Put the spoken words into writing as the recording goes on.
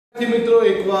મિત્રો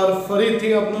એકવાર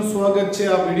ફરીથી આપનું સ્વાગત છે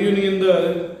આ વિડિયોની અંદર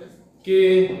કે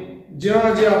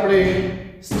જ્યાં જે આપણે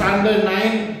સ્ટાન્ડર્ડ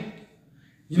 9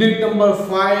 યુનિટ નંબર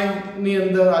 5 ની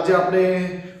અંદર આજે આપણે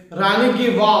રાની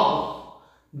કી વાવ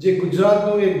જે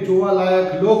ગુજરાતનું એક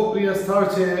જોવાલાયક લોકપ્રિય સ્થળ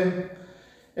છે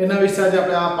એના વિશે આજે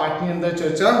આપણે આ પાઠની અંદર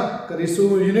ચર્ચા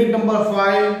કરીશું. યુનિટ નંબર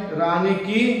 5 રાની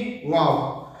ki Vav.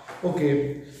 Okay,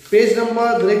 page number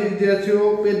દરેક વિદ્યાર્થીઓ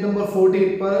પેજ નંબર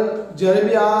 48 પર જ્યારે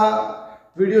બી આ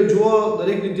વિડિયો જુઓ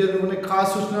દરેક વિદ્યાર્થીઓને ખાસ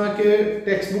સૂચના કે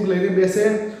ટેક્સ્ટ બુક લઈને બેસે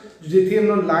જેથી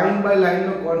એમનો લાઈન બાય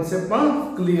લાઈનનો કોન્સેપ્ટ પણ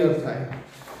ક્લિયર થાય.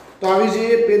 તો આવી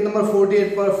જઈએ પેજ નંબર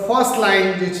 48 પર ફર્સ્ટ લાઈન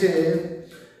જે છે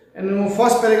એનું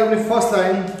ફર્સ્ટ પેરેગ્રાફની ફર્સ્ટ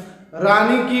લાઈન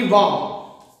રાની કી વાવ.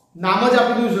 નામ જ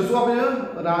આપી દીધું છે. શું આપી દીધું?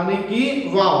 રાની કી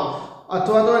વાવ.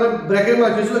 અથવા તો એને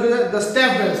બ્રેકેટમાં લખ્યું છે ધ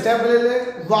સ્ટેપ વેલ. સ્ટેપ વેલ એટલે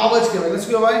વાવ જ કહેવાય. એટલે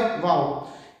શું કહેવાય? વાવ.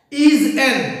 is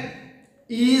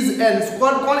an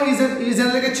કોણ is an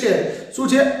એટલે કે છે શું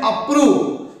છે? Approve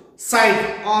site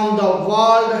on the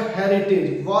world heritage.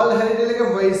 World heritage એટલે કે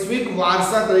વૈશ્વિક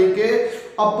વારસા તરીકે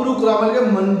અપ્રૂવ કરવામાં એટલે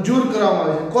કે મંજૂર કરવામાં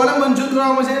આવે છે. કોને મંજૂર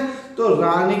કરવામાં આવે છે? તો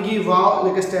રાની કી વાવ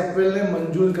એટલે કે સ્ટેપવેલને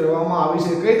મંજૂર કરવામાં આવી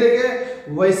છે. કઈ તરીકે?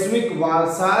 વૈશ્વિક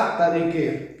વારસા તરીકે.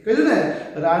 કીધું ને,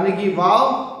 રાની કી વાવ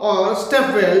ઓર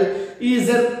સ્ટેપવેલ is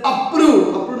an approved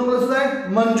નો મતલબ શું થાય?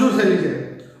 મંજૂર થયેલી છે.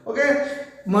 Okay,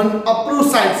 approve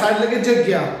site. સાઇટ એટલે કે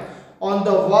જગ્યા ઓન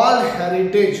ધ વર્લ્ડ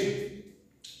હેરિટેજ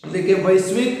એટલે કે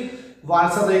વૈશ્વિક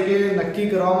વારસા તરીકે નક્કી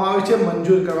કરવામાં આવી છે,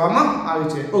 મંજૂર કરવામાં આવી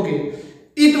છે. ઓકે,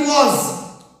 ઇટ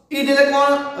એટલે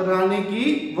કોણ? રાની કી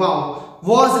વાવ.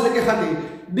 વોઝ એટલે કે હતી.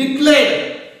 Declared.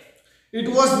 It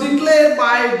was declared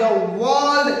by the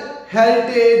world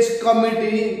heritage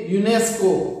committee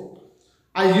UNESCO.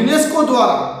 આ યુનેસ્કો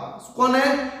દ્વારા કોને?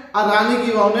 આ રાની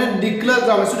કી વાવને ડિક્લેર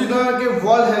કરવામાં. શું ડિક્લેર? કે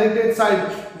world heritage site,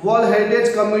 world heritage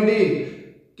committee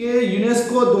કે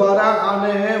યુનેસ્કો દ્વારા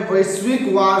આને વૈશ્વિક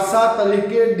વારસા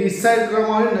તરીકે ડિસાઇડ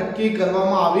કરવામાં આવી, નક્કી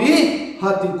કરવામાં આવી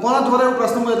હતી. કોના દ્વારા એવો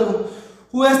પ્રશ્ન મળ્યો?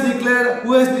 Who has declared, who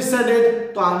has decided?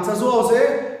 તો આન્સર શું આવશે?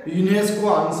 યુનેસ્કો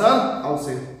આન્સર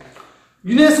આવશે.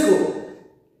 UNESCO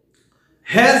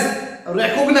has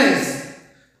recognized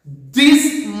this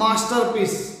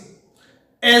masterpiece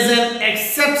as an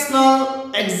exceptional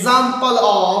example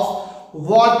of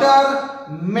water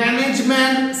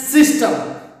management system.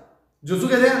 જો શું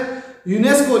કહે છે?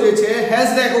 યુનેસ્કો જે છે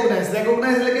હેઝ રેકોગ્નાઇઝ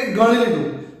એટલે કે ગણી લીધું,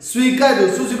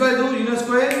 સ્વીકાર્યું. શું સ્વીકાર્યું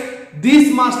યુનેસ્કોએ? ધીસ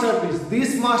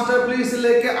માસ્ટરપીસ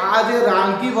એટલે કે આ જે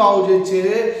રાની કી વાવ જે છે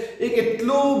એક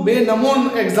એટલું બેનમૂન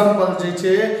એક્ઝામ્પલ જે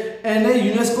છે એને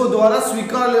યુનેસ્કો દ્વારા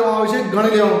સ્વીકાર લેવામાં આવે છે,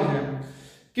 ગણી લેવામાં આવે છે.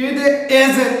 કેવી રીતે?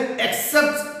 As an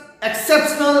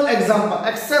exceptional example.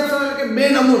 Exceptional એટલે કે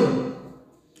બેનમૂન,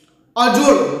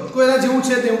 અજોડ, કોઈના જેવું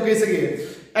છે તેવું કહી શકીએ.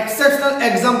 એક્સેપ્શનલ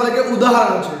એક્ઝામ્પલ એટલે કે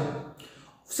ઉદાહરણ છે.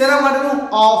 શેના માટેનું?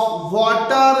 Of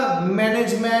water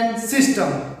management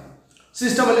system.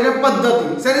 System એટલે કે પદ્ધતિ.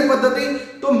 શેની પદ્ધતિ?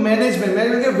 તો મેનેજમેન્ટ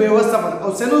એટલે કે વ્યવસ્થાપન.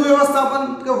 શેનું વ્યવસ્થાપન?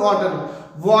 કે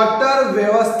વોટર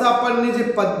વ્યવસ્થાપનની જે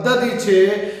પદ્ધતિ છે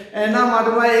એના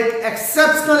માટેનું એક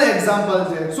એક્સેપ્શનલ એક્ઝામ્પલ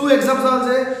છે. શું એક્ઝામ્પલ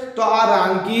છે? તો આ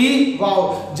રાની કી વાવ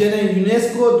જેને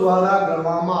યુનેસ્કો દ્વારા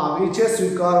ગણવામાં આવી છે,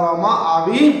 સ્વીકારવામાં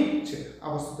આવી છે.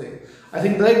 આ વસ્તુ થઈ. આઈ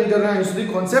થિંક દરેક વિદ્યાર્થીને અહીં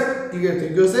સુધી કોન્સેપ્ટ ક્લિયર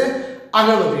થઈ ગયો છે.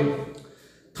 આગળ વધીએ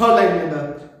થર્ડ લાઈનની અંદર.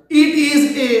 It is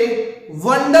A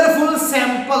wonderful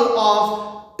sample of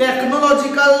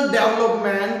technological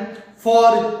development for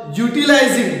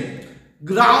utilizing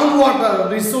groundwater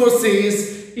resources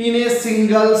in a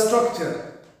single structure.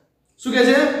 શું કહે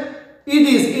છે? it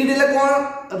એટલે કોણ?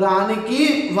 રાની ki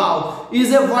Vav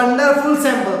is a wonderful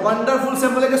sample.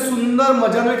 એટલે કે સુંદર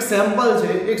મજાનો એક સેમ્પલ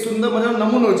છે, એક સુંદર મજાનો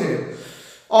નમૂનો છે.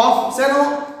 ઓફ શેનો?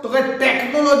 તો કે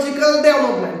ટેકનોલોજીકલ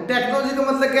ડેવલપમેન્ટ. ટેકનોલોજીકલ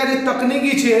મતલબ કે આ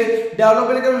તકનીકી છે,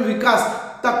 ડેવલપમેન્ટ એટલે વિકાસ,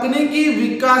 તકનીકી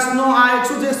વિકાસનો આ એક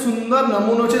શું છે? સુંદર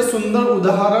નમૂનો છે, સુંદર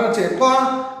ઉદાહરણ છે. કોણ?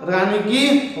 રાની કી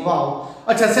વાવ.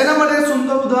 અચ્છા, શેના માટે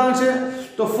સુંદર ઉદાહરણ છે?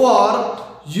 તો four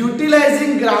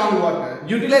યુટિલાઇઝિંગ ground water.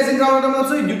 યુટિલાઇઝિંગ ground water મતલબ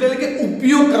શું? યુટિલાઇઝ કે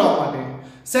ઉપયોગ કરવા માટે.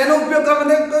 શેનો ઉપયોગ કરવા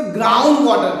માટે? તો ગ્રાઉન્ડ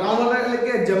વોટર. ગ્રાઉન્ડ વોટર એટલે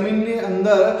કે જમીનની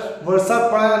અંદર વરસાદ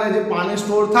પડે અને જે પાણી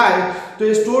સ્ટોર થાય તો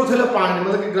એ સ્ટોર થયેલા પાણી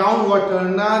મતલબ કે ગ્રાઉન્ડ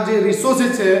વોટરના જે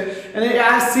રિસોર્સિસ છે એને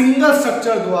આ સિંગલ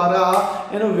સ્ટ્રક્ચર દ્વારા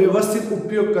એનો વ્યવસ્થિત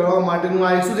ઉપયોગ કરવા માટેનું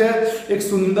આ શું છે? એક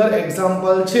સુંદર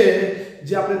એક્ઝામ્પલ છે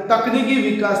જે આપણે તકનીકી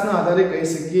વિકાસના આધારે કહી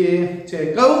શકીએ છે.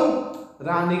 કહું?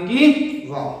 રાની કી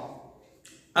વાવ.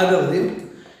 આગળ વધીએ.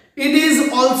 ઇટ ઇઝ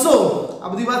ઓલ્સો, આ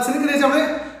બધી વાત શેની કરીએ છીએ આપણે?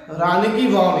 રાની કી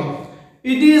વાવની.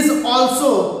 It is also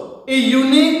a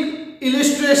unique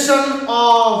illustration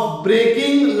of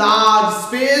breaking large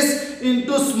space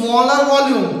into smaller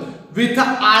volume with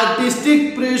artistic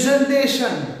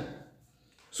presentation.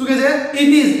 શું કહે છે?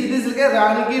 ઇટ ઇઝ એટલે કે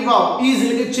રાણી કી વાવ, ઇઝ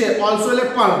એટલે કે છે, ઓલસો એટલે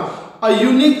પણ, અ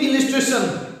યુનિક ઇલિસ્ટ્રેશન,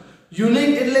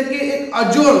 યુનિક એટલે કે એક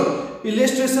અજોડ,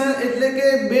 ઇલિસ્ટ્રેશન એટલે કે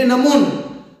બેનમૂન,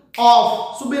 ઓફ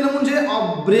શું બેનમૂન છે? ઓફ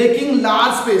બ્રેકિંગ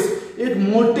લાર્જ સ્પેસ, એક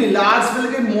મોટી લાર્જ એટલે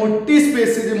કે મોટી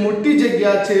સ્પેસ છે, જે મોટી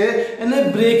જગ્યા છે એને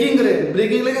બ્રેકિંગ કરે,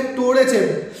 બ્રેકિંગ એટલે કે તોડે છે,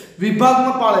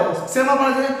 વિભાગમાં પાડે. શેમાં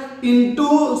પાડે છે? Into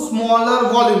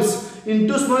smaller volumes,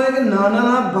 into smaller એટલે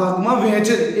નાના ભાગમાં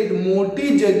વહેંચે છે. એક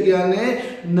મોટી જગ્યાને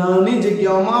નાની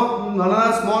જગ્યાઓમાં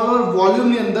નાના સ્મોલર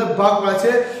વોલ્યુમની અંદર ભાગ પાડે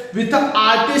છે વિથ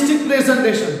આર્ટિસ્ટિક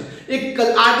પ્રેઝન્ટેશન. એક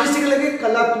આર્ટિસ્ટિક એટલે કે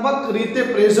કલાત્મક રીતે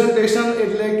પ્રેઝન્ટેશન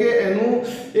એટલે કે એનું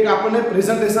એક આપણને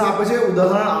પ્રેઝન્ટેશન આપે છે,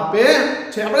 ઉદાહરણ આપે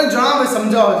છે, આપણે જણાવે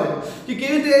સમજાવે છે કે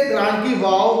કેવી રીતે એક રાણી કી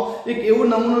વાવ એક એવો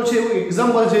નમૂનો છે, એવું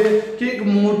એક્ઝામ્પલ છે કે એક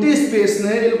મોટી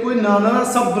સ્પેસને એ કોઈ નાના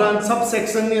સબ બ્રાન્ચ સબ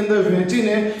સેક્શનની અંદર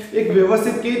વહેંચીને એક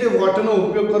વ્યવસ્થિત કેવી રીતે વોટરનો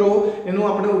ઉપયોગ કરવો એનું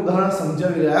આપણે ઉદાહરણ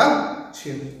સમજાવી રહ્યા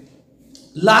છીએ.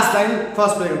 Last line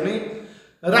first પેરેગ્રાફની,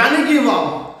 Rani ki Vav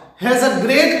has a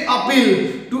great appeal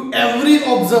to every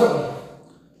observer.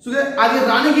 શું કે આજે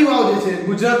રાણી કી વાવ જે છે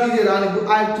ગુજરાતની જે રાણી,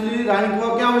 આ એક્ચ્યુઅલી રાણી કી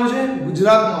વાવ ક્યાં આવેલું છે?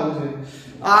 ગુજરાતમાં આવેલું છે.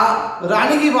 આ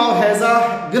Rani ki Vav has a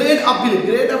great appeal,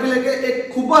 great appeal એટલે કે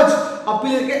એક ખૂબ જ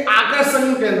અપીલ એટલે કે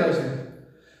આકર્ષણનું કેન્દ્ર છે.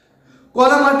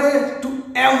 કોના માટે? ટુ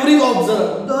એવરી ઓબ્ઝર્વર,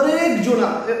 દરેક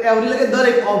જોનાર, એવરી એટલે કે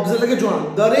દરેક, ઓબ્ઝર્વર એટલે કે જોનાર,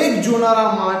 દરેક જોનારા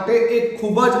માટે એક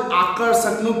ખૂબ જ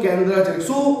આકર્ષકનું કેન્દ્ર છે.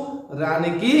 શું?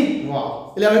 રાણી કી વાવ.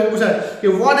 એટલે હવે પૂછાય કે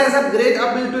what has a great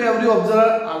appeal to every observer?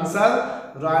 Answer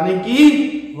Rani ki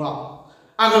Vav.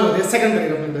 આગળ વધીએ સેકન્ડ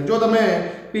પેરેગ્રાફની અંદર. જો તમે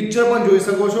પિક્ચર પણ જોઈ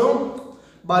શકો છો,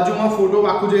 બાજુમાં ફોટો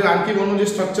આખું જે રાણી કી વાવનું જે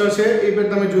સ્ટ્રક્ચર છે એ પણ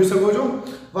તમે જોઈ શકો છો.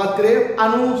 વાત કરીએ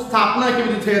આનું સ્થાપના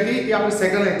કેવી રીતે થઈ હતી એ આપણે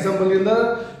સેકન્ડ એક્ઝામ્પલની અંદર,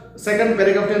 સેકન્ડ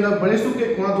પેરેગ્રાફની અંદર ભણીશું કે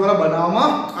કોના દ્વારા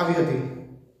બનાવવામાં આવી હતી.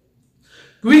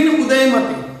 Queen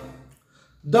Udayamati,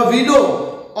 the widow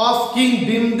of King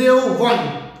Bhimdev I,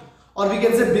 or we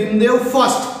can say Bhimdev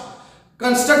first,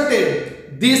 constructed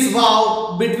this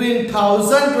vow between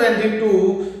 1022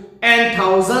 and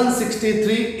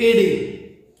 1063 AD.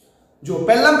 જો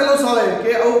પહેલો સવાલ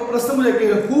કે આવો પ્રશ્ન પૂછે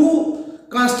કે who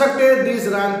constructed this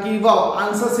Rani ki Vav?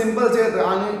 Answer simple છે,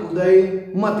 રાણી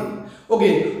Udayamati.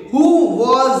 Okay, who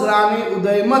was Rani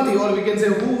Udaymati, or we can say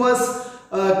who was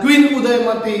Queen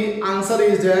Udaymati? Answer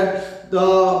is that the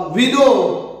widow,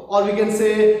 or we can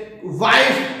say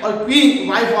wife or queen,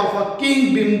 wife of a King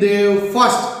Bhimdev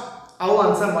first. આવો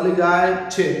answer મળી જાય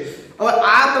છે. હવે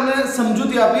આ તમને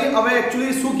સમજૂતી આપી. હવે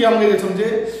એક્ચ્યુઅલી શું કહેવા માંગે છે સમજે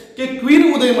કે ક્વીન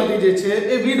ઉદયમતી જે છે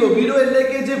એ વિડો, વિડો એટલે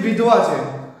કે જે વિધવા છે,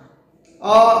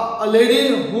 a lady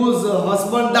whose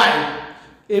husband died,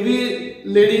 એવી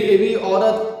લેડી, એવી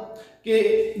ઓરત કે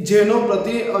જેનો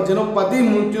પતિ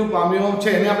મૃત્યુ પામ્યો છે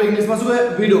એને આપણે ઇંગ્લિશમાં શું કહે?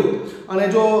 વિડો. અને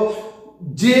જો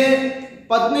જે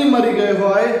પત્ની મરી ગઈ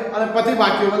હોય અને પતિ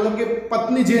બાકી હોય, મતલબ કે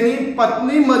પત્ની, જેની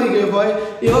પત્ની મરી ગઈ હોય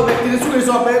એવા વ્યક્તિને શું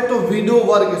કહીશું આપણે? તો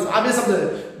વિડોવર કહીશું. આ બે શબ્દ છે,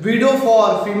 વિડો ફોર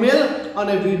ફિમેલ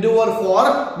અને વિડોવર ફોર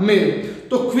મેલ.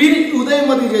 તો ક્વીન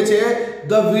ઉદયમતી જે છે,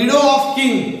 ધ વિડો ઓફ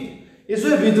કિંગ, એ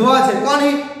શું? વિધવા છે.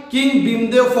 કોની? King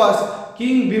Bhimdev first.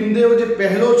 King Bhimdev જે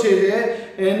પહેલો છે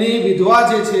એની વિધવા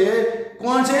જે છે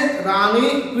કોણ છે?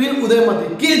 રાણી ક્વીન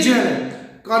ઉદયમતી, કે જેણે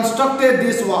કન્સ્ટ્રક્ટેડ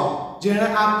ધીસ વાવ, જેણે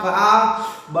આ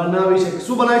બનાવી છે.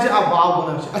 શું બનાવી છે? આ વાવ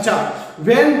બનાવી છે. અચ્છા,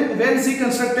 when she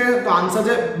constructed, તો આન્સર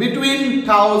છે between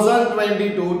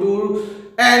 1022 to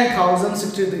and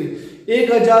 1063,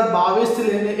 1022 થી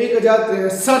લઈને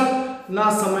 1063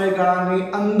 ના સમયગાળાની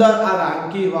અંદર આ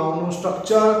રાણી કી વાવનું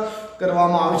સ્ટ્રક્ચર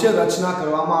કરવામાં આવ્યું છે, રચના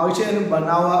કરવામાં આવી છે અને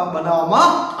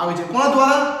બનાવવામાં આવી છે. કોના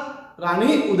દ્વારા?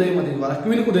 રાણી ઉદયમતી દ્વારા,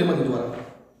 ક્વીન ઉદયમતી દ્વારા.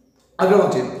 આગળ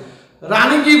વધીએ.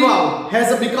 Rani ki Vav has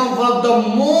become one of the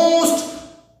most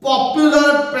popular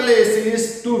places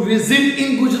to visit in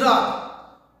Gujarat.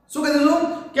 શું કહે છે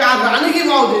કે આ રાણી કી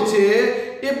વાવ જે છે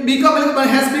એ become એટલે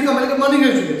has become એટલે બની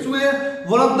ગયું છે. શું છે?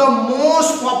 one of the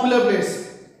most popular place,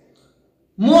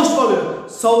 most popular,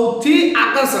 સૌથી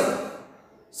આકર્ષક,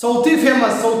 સૌથી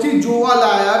ફેમસ, સૌથી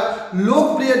જોવાલાયક,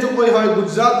 લોકપ્રિય જો કોઈ હોય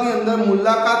ગુજરાતની અંદર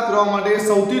મુલાકાત કરવા માટે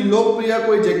સૌથી લોકપ્રિય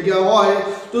કોઈ જગ્યા હોય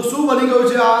તો શું બની ગયું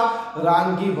છે? આ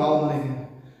રાણી કી વાવ બની ગઈ.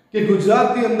 કે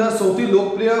ગુજરાતની અંદર સૌથી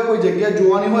લોકપ્રિય કોઈ જગ્યા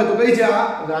જોવાની હોય તો કઈ છે? આ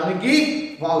રાણી કી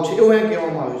વાવ છે, એવું અહીં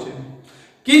કહેવામાં આવ્યું છે.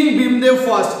 King Bhimdev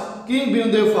first, king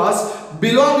Bhimdev first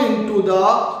belonging to the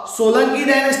Solanki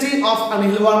dynasty of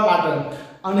Anhilwad Patan.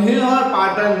 Anhilwad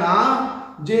પાટણના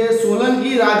જે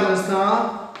સોલંકી રાજવંશના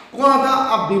કોણ હતા?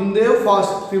 આ ભીમદેવ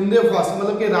ફર્સ્ટ. ભીમદેવ ફર્સ્ટ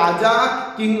મતલબ કે રાજા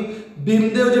કિંગ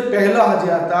ભીમદેવ જે પહેલા જે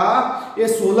હતા એ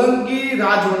સોલંકી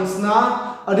રાજવંશના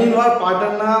અણહિલવાડ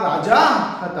પાટણના રાજા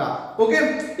હતા. ઓકે,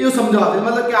 એવું સમજાવવા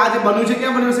મતલબ કે આ જે બન્યું છે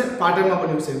ક્યાં બન્યું છે? પાટણમાં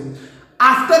બન્યું છે.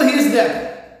 આફ્ટર હિઝ ડેથ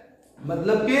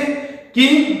મતલબ કે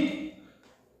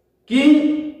કિંગ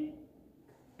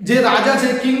જે રાજા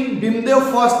છે કિંગ ભીમદેવ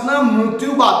ફર્સ્ટ ના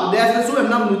મૃત્યુ બાદ ડેથ એટલે શું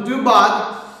એમના મૃત્યુ બાદ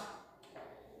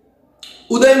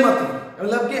ઉદયમતી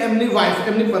मतलब कि એમની વાઇફ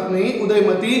એમની પત્ની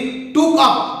ઉદયમતી took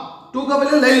up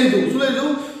એટલે લઈ લીધું શું લઈ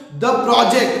લીધું the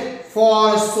project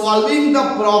for solving the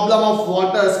problem of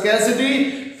water scarcity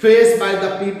faced by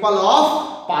the people of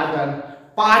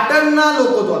Patan ના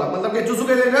લોકો દ્વારા मतलब કે શું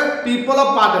કહે છે people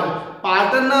of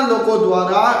પાટણ ના લોકો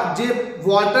દ્વારા જે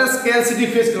વોટર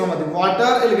સ્કેર્સિટી ફેસ કરવામાં હતી વોટર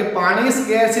એટલે કે પાણી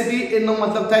સ્કેર્સિટી એનો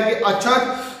મતલબ થાય કે અછત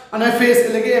અને ફેસ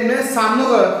એટલે કે એમને સામનો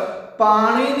કર્યો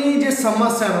પાણીની જે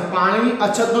સમસ્યા પાણીની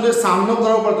અછતનો જે સામનો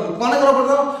કરવો પડતો કોને કરવો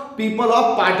પડતો પીપલ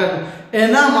ઓફ પાટણ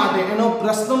એના માટે એનો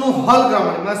પ્રશ્નનું હલ કરવા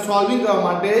માટે એટલે સોલ્વિંગ કરવા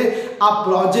માટે આ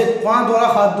પ્રોજેક્ટ કોના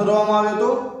દ્વારા હાથ ધરવામાં આવ્યો હતો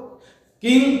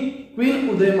કિંગ ક્વીન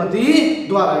ઉદયમતી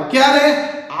દ્વારા ક્યારે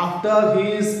after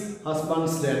his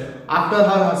husband's death after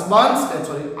her husband's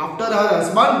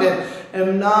death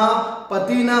એમના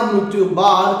પતિના મૃત્યુ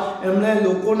બાદ એમણે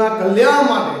લોકોના કલ્યાણ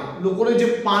માટે લોકોને જે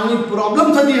પાણી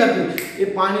પ્રોબ્લેમ થતી હતી એ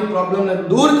પાણી પ્રોબ્લેમને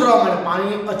દૂર કરવા માટે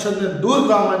પાણી અછતને દૂર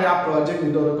કરવા માટે આ પ્રોજેક્ટ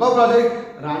લીધો હતો કયો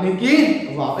પ્રોજેક્ટ રાની કી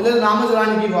વાવ એટલે નામ જ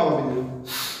રાની કી વાવ આપી દીધું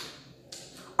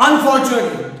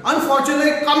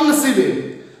unfortunately કમનસીબે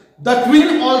the queen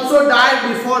also died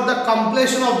before the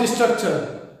completion of the structure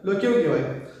લો કેવું કહેવાય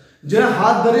જેને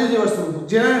હાથ ધરેલી જે વસ્તુ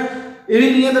જેને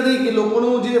એવી નિયત હતી કે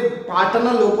લોકોનું જે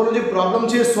પાટણના લોકોનો જે પ્રોબ્લેમ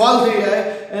છે સોલ્વ થઈ જાય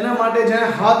એના માટે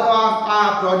જેને હાથ આ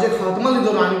પ્રોજેક્ટ હાથમાં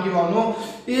લીધો રાની કી વાવનો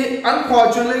એ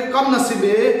અનફોર્ચ્યુનેટલી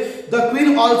કમનસીબે ધ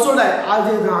ક્વીન ઓલ્સો ડાય આ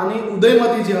જે રાની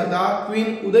ઉદયમતી જે હતા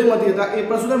ક્વીન ઉદયમતી હતા એ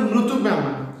પણ મૃત્યુ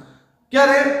પામ્યા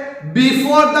ક્યારે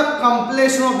before the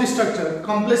completion of the structure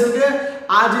completion કે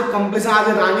આ જે કમ્પ્લીશન આ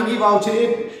જે રાની કી વાવ છે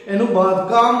એનું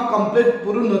બાંધકામ કમ્પ્લીટ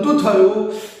પૂરું નહોતું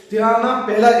થયું ત્યાંના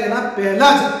પહેલા એના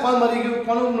પહેલા જ કોણ મરી ગયું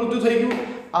કોનું મૃત્યુ થઈ ગયું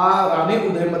આ રાની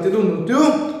ઉદયમતીનું મૃત્યુ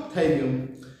થઈ ગયું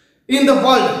ઇન ધ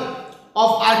વર્લ્ડ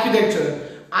ઓફ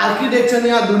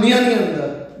આર્કિટેક્ચરની આ દુનિયાની અંદર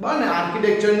બરાબર ને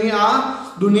આર્કિટેક્ચરની આ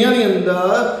દુનિયાની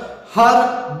અંદર હર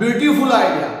બ્યુટીફુલ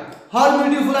આઈડિયા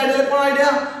કોણ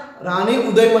આઈડિયા રાની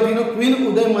ઉદયમતીનો ક્વીન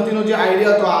ઉદયમતીનો જે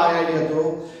આઈડિયા હતો આ આઈડિયા હતો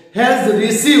હેઝ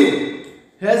રિસીવ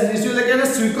એટલે કે એને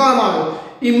સ્વીકારવામાં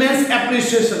આવ્યો ઇમેન્સ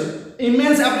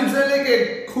એપ્રિસિએશન એટલે કે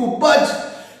ખૂબ જ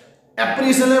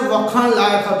એપ્રિસિએશન વખાણ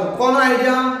લાયક હતો કોનો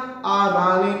આઈડિયા આ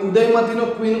રાની ઉદયમતીનો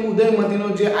ક્વીન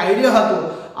ઉદયમતીનો જે આઈડિયા હતો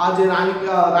આ જે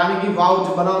રાની કી વાવ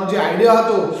બનાવવાનો જે આઈડિયા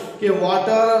હતો કે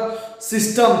વોટર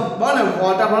સિસ્ટમ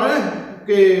બરાબર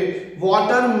કે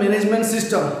વોટર મેનેજમેન્ટ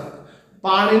સિસ્ટમ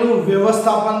પાણીનું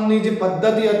વ્યવસ્થાપનની જે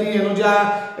પદ્ધતિ હતી એનો જે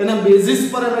એના બેઝિસ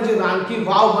પર એમણે જે રાનકી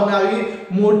વાવ બનાવી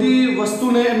મોટી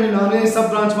વસ્તુને એમણે નાની સબ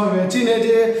બ્રાન્ચમાં વહેંચીને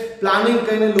જે પ્લાનિંગ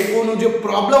કરીને લોકોનો જે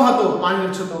પ્રોબ્લેમ હતો પાણી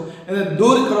અછતનો એને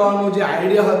દૂર કરવાનો જે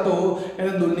આઈડિયા હતો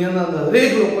એને દુનિયાના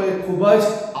દરેક લોકોએ ખૂબ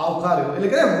જ આવકાર્યો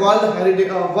એટલે કે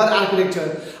વર્લ્ડ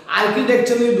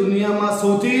આર્કિટેક્ચરની દુનિયામાં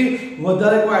સૌથી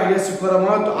વધારે કોઈ આઈડિયા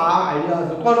સ્વીકારવામાં આવ્યો તો આ આઈડિયા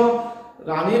હતો કોનો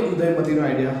રાની ઉદયમતીનો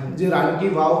આઈડિયા જે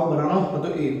રાનકી વાવ બનાવવાનો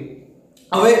હતો એ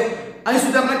હવે અહીં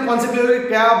સુધી આપણે કોન્સેપ્ટ જોયો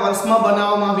કયા વર્ષમાં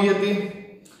બનાવવામાં આવી હતી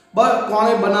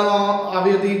કોણે બનાવવામાં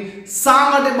આવી હતી શા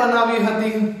માટે બનાવી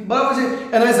હતી બરાબર છે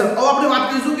એના વિશે હવે આપણે વાત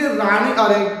કરીશું કે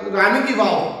રાની કી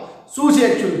વાવ શું છે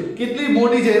એક્ચ્યુઅલી કેટલી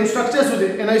મોટી છે એનું સ્ટ્રક્ચર શું છે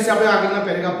એના વિશે આપણે આગળના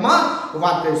પેરેગ્રાફમાં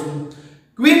વાત કરીશું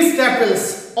ક્વીન સ્ટેપલ્સ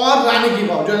ઓર રાની કી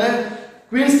વાવ જો ને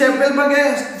ક્વીન સ્ટેપલ પર કે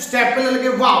સ્ટેપલ એટલે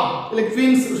કે વાવ એટલે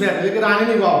ક્વીન સ્ટેપલ એટલે કે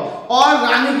રાણીની વાવ ઓર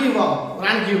રાની ki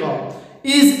Vav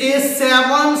is a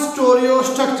 7-story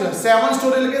structure 7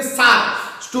 story એટલે કે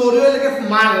 7 story એટલે કે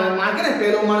માળ કે ને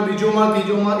પહેલો માળ બીજો માળ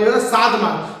ત્રીજો માળ એવા 7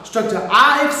 માળ સ્ટ્રક્ચર આ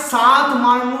એક 7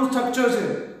 માળનું સ્ટ્રક્ચર છે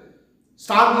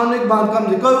 7 માળનું એક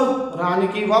બાંધકામ છે કયું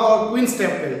રાની કી વાવ ઓર ક્વીન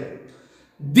સ્ટેપલ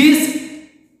this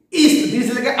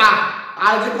એટલે કે આ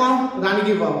એટલે કોણ રાની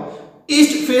ki Vav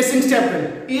East facing staple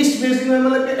East facing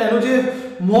મતલબ કે એનું જે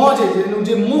મોં છે એનું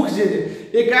જે મુખ છે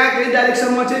એ કઈ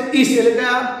ડાયરેક્શનમાં છે ઈસ્ટ એટલે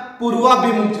કે આ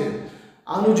પૂર્વાભિમુખ છે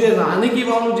આનું જે રાની કી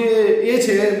વાવનું જે એ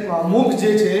છે મુખ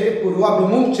જે છે એ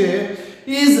પૂર્વાભિમુખ છે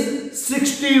ઇઝ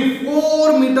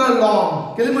 64 મીટર લોંગ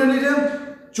કેટલી મીટર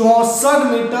છે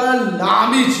 64 મીટર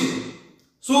લાંબી છે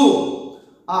શું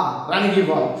આ રાની ki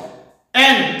Vav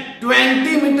and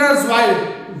 20 metres wide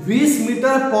 20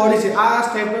 metre પહોળી છે આ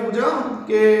સ્ટેપ પર પૂછો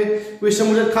કે ક્વેશ્ચન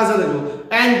મુજબ ખાસ લેજો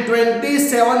and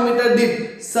 27 metre deep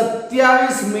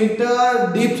 27 metre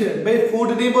deep છે ભાઈ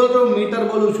ફૂટ નહીં બોલતો મીટર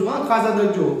બોલું છું હા ખાસ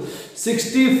રાખજો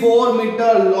 64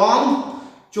 મીટર લોંગ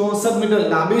 64 મીટર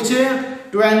લાંબી છે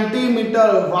 20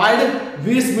 મીટર વાઇડ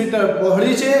 20 મીટર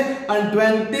પહોળી છે અને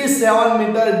 27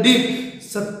 મીટર ડીપ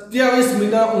 27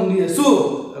 મીટર ઊંડી છે શું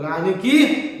રાની ki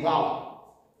Vav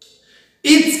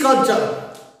inch sculpture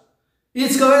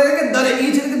inch એટલે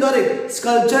કે દરેક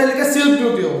સ્કલ્પચર એટલે કે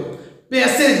શિલ્પકૃતિઓ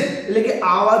પેસેજ એટલે કે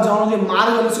આવા જવાનો જે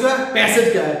માર્ગ હોય છે પેસેજ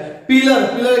કહેવાય. પિલર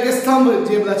એટલે કે સ્તંભ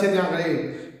જે બધા છે ત્યાં આગળ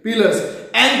પિલર્સ.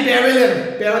 એન્ડ પેવેલિયન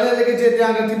એટલે કે જે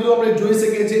ત્યાં આગળથી બધું આપણે જોઈ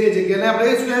શકીએ છીએ એ જગ્યાને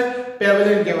આપણે શું કહેવાય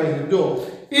પેવેલિયન કહેવાય છે. જો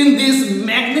in this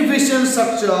magnificent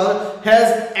structure has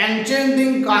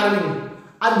enchanting carving.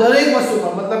 આ દરેક વસ્તુ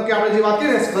પર મતલબ કે આપણે જે વાત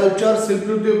કરીએ સ્કલ્પચર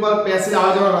શિલ્પકૃતિઓ પર, પેસેજ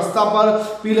આવા જવા રસ્તા પર,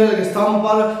 પિલર એટલે કે સ્તંભ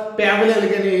પર, પેવેલિયન એટલે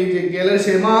કે જે ગેલેરી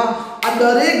છે એમાં આ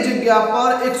દરેક જગ્યા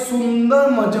પર એક સુંદર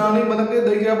મજાની મતલબ કે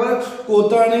દરેક જગ્યા પર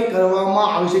કોતરણી કરવામાં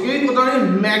આવી છે. કેવી કોતરણી?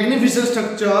 મેગ્નિફિસન્ટ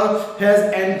સ્ટ્રક્ચર હેઝ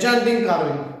એન્ચેન્ટિંગ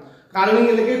કાર્વિંગ. કાર્વિંગ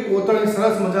એટલે કે કોતરણી,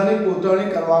 સરસ મજાની કોતરણી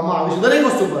કરવામાં આવી છે દરેક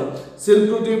વસ્તુ પર,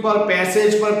 શિલ્પકૃતિ પર,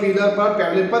 પેસેજ પર, પિલર પર,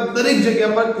 પેવેલિયન પર, દરેક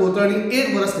જગ્યા પર કોતરણી એક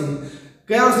વર્ષની.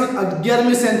 કયા વર્ષની?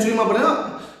 11મી સેન્ચુરીમાં બન્યો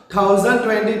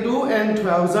 1022 and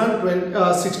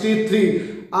 1063.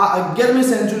 આ 11મી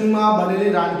સેન્ચુરીમાં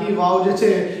બનેલી રાણકી વાવ જે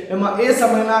છે એમાં એ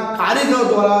સમયના કારીગરો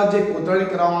દ્વારા જે કોતરણી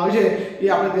કરવામાં આવી છે એ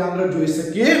આપણે ત્યાં આગળ જોઈ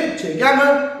શકીએ છીએ. ક્યાં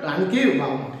આગળ? રાણકી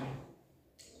વાવમાં.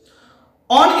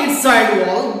 On its side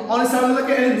wall, मतलब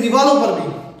कि दीवारों पर भी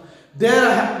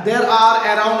there are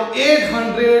around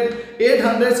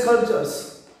 800 sculptures.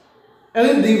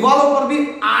 यानी दीवारों पर भी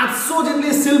 800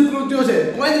 જેટલી શિલ્પકૃતિઓ છે.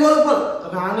 કોઈ દિવાલો પર?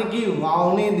 રાણકી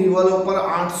વાવની દિવાલો પર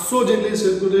 800 જેટલી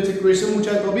શિલ્પકૃતિઓ છે. ક્વેશ્ચન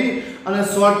પૂછાય તો બી અને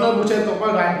શોર્ટમાં પૂછાય તો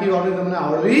પણ રાણકી વાવની તમને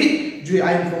આવડવી જોઈએ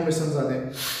આ ઇન્ફોર્મેશન સાથે.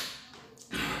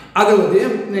 આગળ વધીએ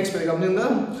નેક્સ્ટ પેરેગ્રાફની અંદર.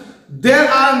 There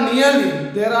are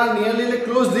nearly like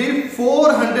closely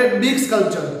 400 big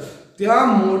sculptures. ત્યાં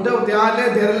મોટા ત્યાં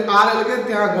એટલે there are એટલે કે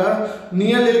ત્યાં આગળ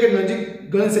nearly એટલે કે નજીક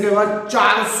ગણી શકાય એવા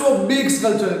 400 big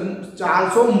sculpture,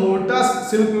 400 મોટા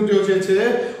શિલ્પકૃતિઓ છે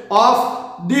of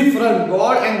different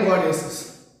god and goddesses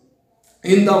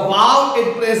in the Vaav at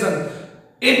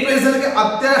present કે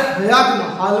અત્યારે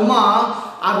હયાતમાં હાલમાં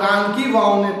આ રાણકી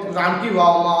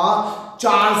વાવમાં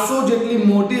 400 જેટલી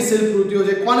મોટી શિલ્પકૃતિઓ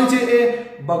છે. કોની છે? એ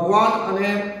ભગવાન અને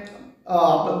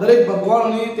દરેક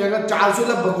ભગવાનની ત્યાં આગળ 400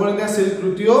 એટલે ભગવાનની ત્યાં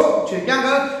શિલ્પકૃતિઓ છે. ક્યાં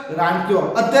આગળ? રાણકી વાવ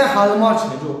અત્યારે હાલમાં છે.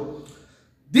 જો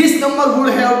this number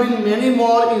would have been many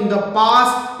more in the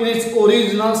past in its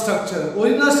original structure.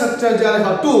 Original structure જ્યારે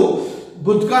હતું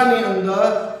ભૂતકાળની અંદર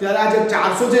ત્યારે આ જે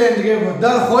 400 છે એની જગ્યાએ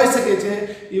વધારે હોઈ શકે છે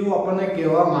એવું આપણને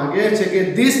કહેવા માંગે છે કે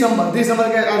this number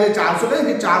કે આ જે 400 છે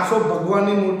કે 400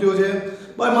 ભગવાનની મૂર્તિઓ છે.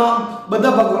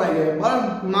 બધા ભગવાન આવી ગયા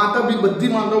બરાબર. માતા બી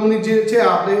બધી માતાઓની જે છે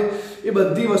આપણે એ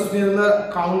બધી વસ્તુની અંદર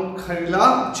કાઉન્ટ કરેલા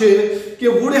છે કે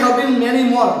would have been many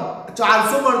more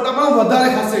 400 કરતા પણ વધારે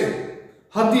હશે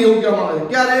હતી એવું કહેવામાં આવે છે.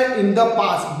 ક્યારે? ઇન ધ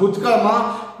પાસ્ટ ભૂતકાળમાં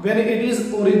when it is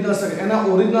original structure એના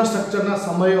ઓરિજિનલ સ્ટ્રક્ચરના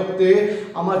સમય વખતે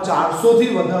આમાં 400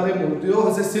 થી વધારે મૂર્તિઓ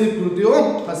હશે, શિલ્પકૃતિઓ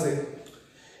હશે.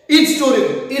 each story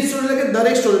એટલે કે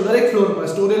દરેક ફ્લોર પર,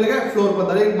 સ્ટોરી એટલે કે ફ્લોર પર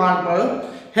દરેક માળ પર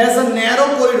has a narrow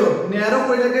corridor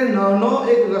એટલે કે નાનો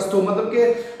એક રસ્તો મતલબ કે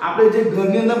આપણે જે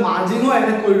ઘરની અંદર માર્જિન હોય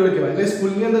એને કોરિડોર કહેવાય. એટલે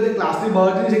સ્કૂલની અંદર જે ક્લાસની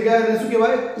બહારની જગ્યા એને શું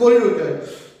કહેવાય? કોરિડોર કહેવાય.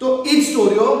 તો each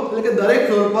story એટલે કે દરેક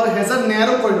ફ્લોર પર has a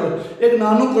narrow corridor એક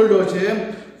નાનો કોરિડોર છે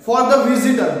for the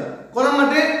visitor. કોના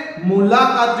માટે?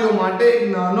 મુલાકાતીઓ માટે એક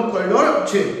નાનો કોરિડોર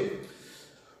છે.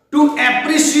 to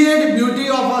appreciate beauty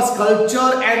of a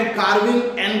sculpture and carving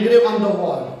engraved on the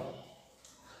wall.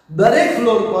 દરેક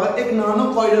ફ્લોર પર એક નાનો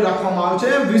કોરિડોર રાખવામાં આવે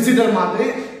છે વિઝિટર માટે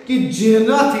કે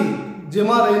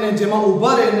જેમાં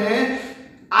ઊભા રહીને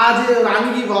આ જે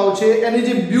રાણકી વાવ છે એની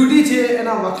જે બ્યુટી છે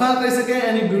એના વખાણ કરી શકે,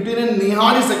 એની બ્યુટીને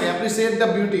નિહાળી શકે. Appreciate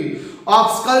the beauty of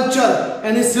sculpture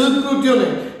any શિલ્પકૃતિઓને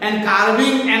and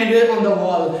carving એન્ગ્રેવ્ડ on the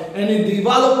wall એની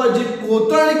દિવાલો પર જે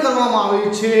કોતરણી કરવામાં આવી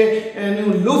છે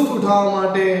એનું લુફ્ત ઉઠાવવા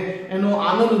માટે, એનો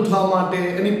આનંદ ઉઠાવવા માટે,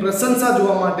 એની પ્રશંસા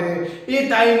જોવા માટે, એ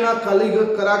ટાઈમના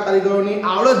કારીગરોની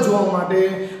આવડત જોવા માટે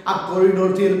આ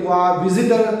કોરિડોરથી આ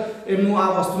વિઝિટર એમનું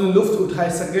આ વસ્તુની લુફ્ત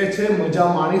ઉઠાવી શકે છે, મજા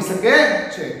માણી શકે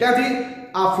છે. ક્યાંથી?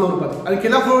 આ ફ્લોર પર. અને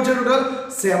કેટલા ફ્લોર છે ટોટલ?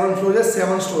 7 ફ્લોર છે,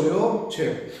 7 સ્ટોરીઓ છે.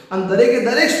 અને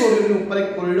દરેક સ્ટોરીની ઉપર એક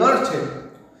કોરિડોર છે.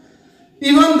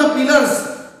 ઇવન ધ પિલર્સ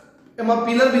એમાં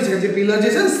પિલર બી છે, જે પિલર જે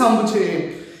છે સ્તંભ છે,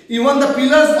 even the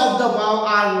pillars of the Vav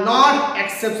are not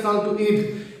exceptional two it.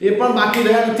 એ પણ બાકી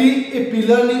રહ્યા નથી. એ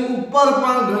પિલરની ઉપર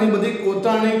પણ ઘણી બધી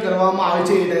કોતરણી કરવામાં આવે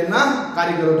છે એ ટાઈમના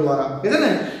કારીગરો દ્વારા. કે છે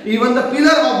ને even the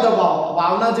pillar of the વાવ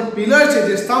વાવના જે પિલર છે,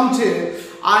 જે સ્તંભ છે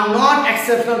are not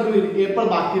exceptional to it. એ પણ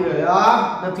બાકી રહ્યા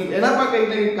નથી. એના પર કંઈક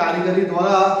ને કંઈક કારીગરી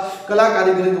દ્વારા કલા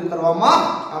કારીગરી કરવામાં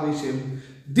આવી છે.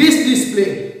 This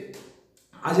display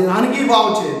આ જે રાણકી વાવ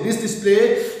છે, this display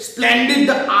splendid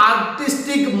the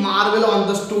artistic marvel on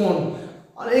the stone.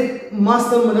 અને એક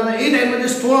મસ્ત મજાના એ ટાઈમમાં જે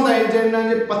સ્ટોન હતા, એ ટાઈમના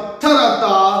જે પથ્થર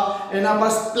હતા એના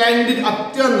પર સ્પ્લેન્ડિડ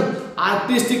અત્યંત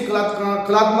આર્ટિસ્ટિક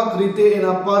કલાત્મક રીતે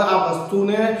એના પર આ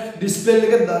વસ્તુને ડિસ્પ્લે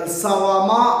એટલે કે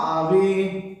દર્શાવવામાં આવી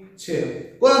છે.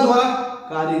 કોના દ્વારા?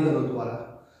 કારીગરો દ્વારા.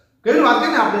 કઈ વાત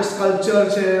કરીને આપણે સ્કલ્પચર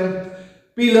છે,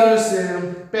 પિલર્સ છે,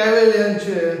 પેવેલિયન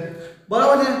છે,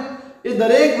 બરાબર છે, એ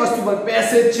દરેક વસ્તુ પર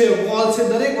પેસેજ છે, વોલ છે,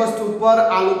 દરેક વસ્તુ પર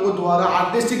આ લોકો દ્વારા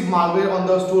artistic marble on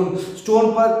the stone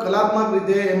પર કલાત્મક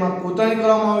રીતે એમાં કોતરણી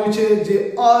કરવામાં આવી છે જે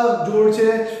અજોડ છે,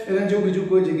 એને જો બીજું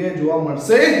કોઈ જગ્યાએ જોવા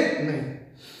મળશે નહીં.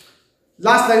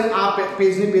 લાસ્ટ લાઈન આ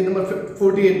પેજની પેજ નંબર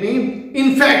 48 ની. In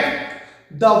fact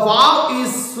the Vaav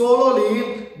is solely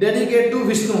dedicated to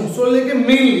Vishnu. solely કે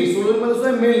mainly, solely मतलब શું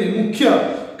है mainly, મુખ્ય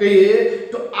કહીએ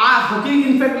તો આ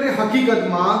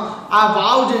હકીકતમાં આ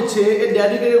વાવ જે છે એ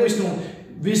ડેડિકેટેડ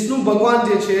વિષ્ણુ ભગવાન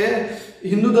જે છે,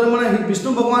 હિન્દુ ધર્મના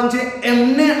વિષ્ણુ ભગવાન છે,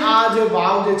 એમને આ જે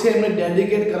વાવ જે છે એમને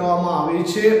ડેડિકેટ કરવામાં આવી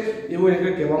છે એવું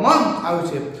એને કહેવામાં આવ્યું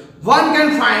છે. વન કેન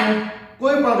ફાઇન્ડ,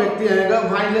 કોઈ પણ વ્યક્તિ અહીંયા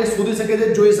ફાઇન્ડ એટલે શોધી શકે છે,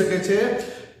 જોઈ શકે છે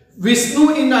Vishnu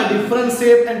in a different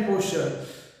shape and posture.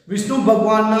 Vishnu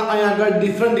ભગવાનના અહીંયા આગળ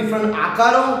ડિફરન્ટ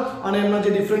આકારો અને એમના જે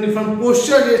ડિફરન્ટ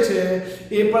પોસ્ચર જે છે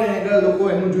એ પણ અહીંયા આગળ લોકો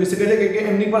એનું જોઈ શકે છે કે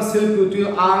એમની પણ શિલ્પકૃતિઓ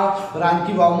આ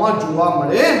રાણકી વાવમાં જોવા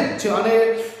મળે છે. અને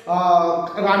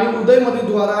રાણી ઉદયમતી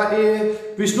દ્વારા એ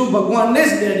વિષ્ણુ ભગવાનને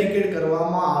જ ડેડિકેટ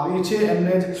કરવામાં આવી છે,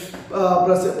 એમને જ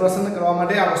પ્રસન્ન કરવા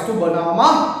માટે આ વસ્તુ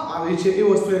બનાવવામાં આવી છે. એ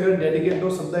વસ્તુ આગળ ડેડિકેટનો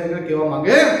શબ્દ આગળ કહેવા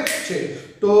માંગે છે.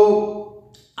 તો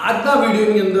આજના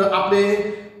વિડીયોની અંદર આપણે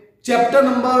ચેપ્ટર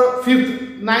નંબર 5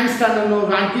 9th સ્ટાન્ડર્ડનો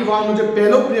રાણકી વાવનો જે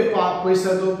પહેલો પેજ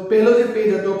હતો, પહેલો જે પેજ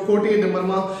હતો 48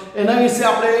 નંબરમાં, એના વિશે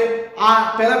આપણે આ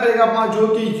પહેલા પેરેગ્રાફમાં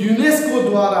જોયું કે યુનેસ્કો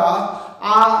દ્વારા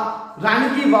આ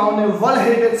રાણકી વાવને વર્લ્ડ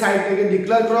હેરિટેજ સાઇટ તરીકે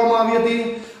ડિક્લેર કરવામાં આવી હતી.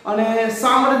 અને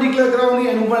શા માટે ડિક્લેર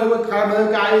કરવાની એનું પણ એવું કારણ હતું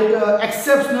કે આ એક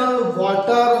એક્સેપ્શનલ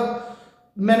વોટર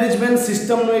મેનેજમેન્ટ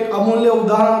સિસ્ટમનું એક અમૂલ્ય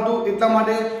ઉદાહરણ હતું. એટલા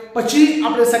માટે પછી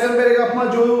આપણે સેકન્ડ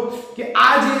પેરેગ્રાફમાં જોયું કે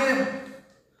આ જે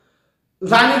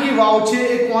રાણકી વાવ છે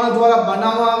એ કોના દ્વારા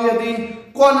બનાવવામાં આવી હતી,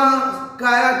 કોના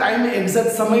કયા ટાઈમે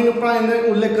એક્ઝેક્ટ સમયનો પણ એને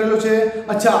ઉલ્લેખ કરેલો છે.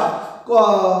 અચ્છા,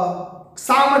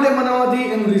 શા માટે બનાવવાથી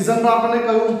એનું રીઝન પણ આપણને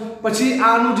કહ્યું. પછી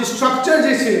આનું જે સ્ટ્રક્ચર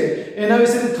જે છે એના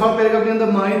વિશેની થર્ડ પેરેગ્રાફની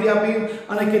અંદર માહિતી આપી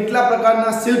અને કેટલા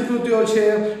પ્રકારના શિલ્પકૃતિઓ છે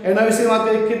એના વિશે વાત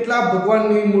કરી, કેટલા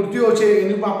ભગવાનની મૂર્તિઓ છે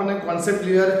એની પણ આપણને કોન્સેપ્ટ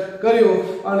ક્લિયર કર્યો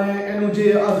અને એનું જે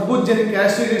અદ્ભુત જેની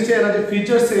કેરેક્ટરિસ્ટિક્સ છે, એના જે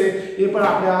ફીચર્સ છે એ પણ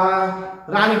આપણે આ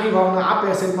રાણકી વાવના આ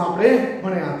પેસેજમાં આપણે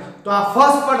ભણ્યા. તો આ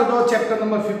ફર્સ્ટ પાર્ટ હતો ચેપ્ટર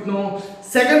નંબર 5 નો.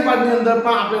 સેકન્ડ પાર્ટની અંદર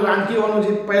પણ આપણે રાણકી વાવનો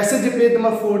જે પેસેજ જે પેજ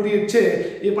નંબર 48 છે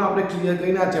એ પણ આપણે ક્લિયર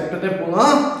કરીને આ ચેપ્ટરને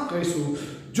પૂર્ણ કરીશું.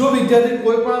 જો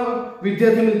કોઈ પણ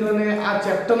વિદ્યાર્થી મિત્રને આ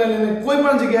ચેપ્ટરને લઈને કોઈ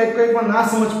પણ જગ્યાએ કોઈ પણ ના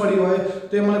સમજ પડી હોય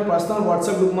તો એ મને પર્સનલ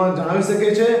WhatsApp ગ્રુપમાં જણાવી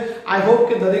શકે છે. આઈ હોપ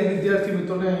કે દરેક વિદ્યાર્થી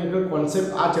મિત્રોને અહીં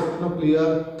કોન્સેપ્ટ આ ચેપ્ટરનો ક્લિયર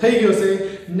થઈ ગયો છે.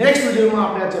 નેક્સ્ટ વિડીયોમાં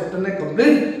આપણે આ ચેપ્ટરને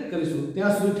કમ્પ્લીટ કરીશું.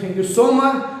 ત્યાં સુધી thank you so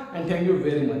much and thank you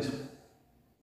very much.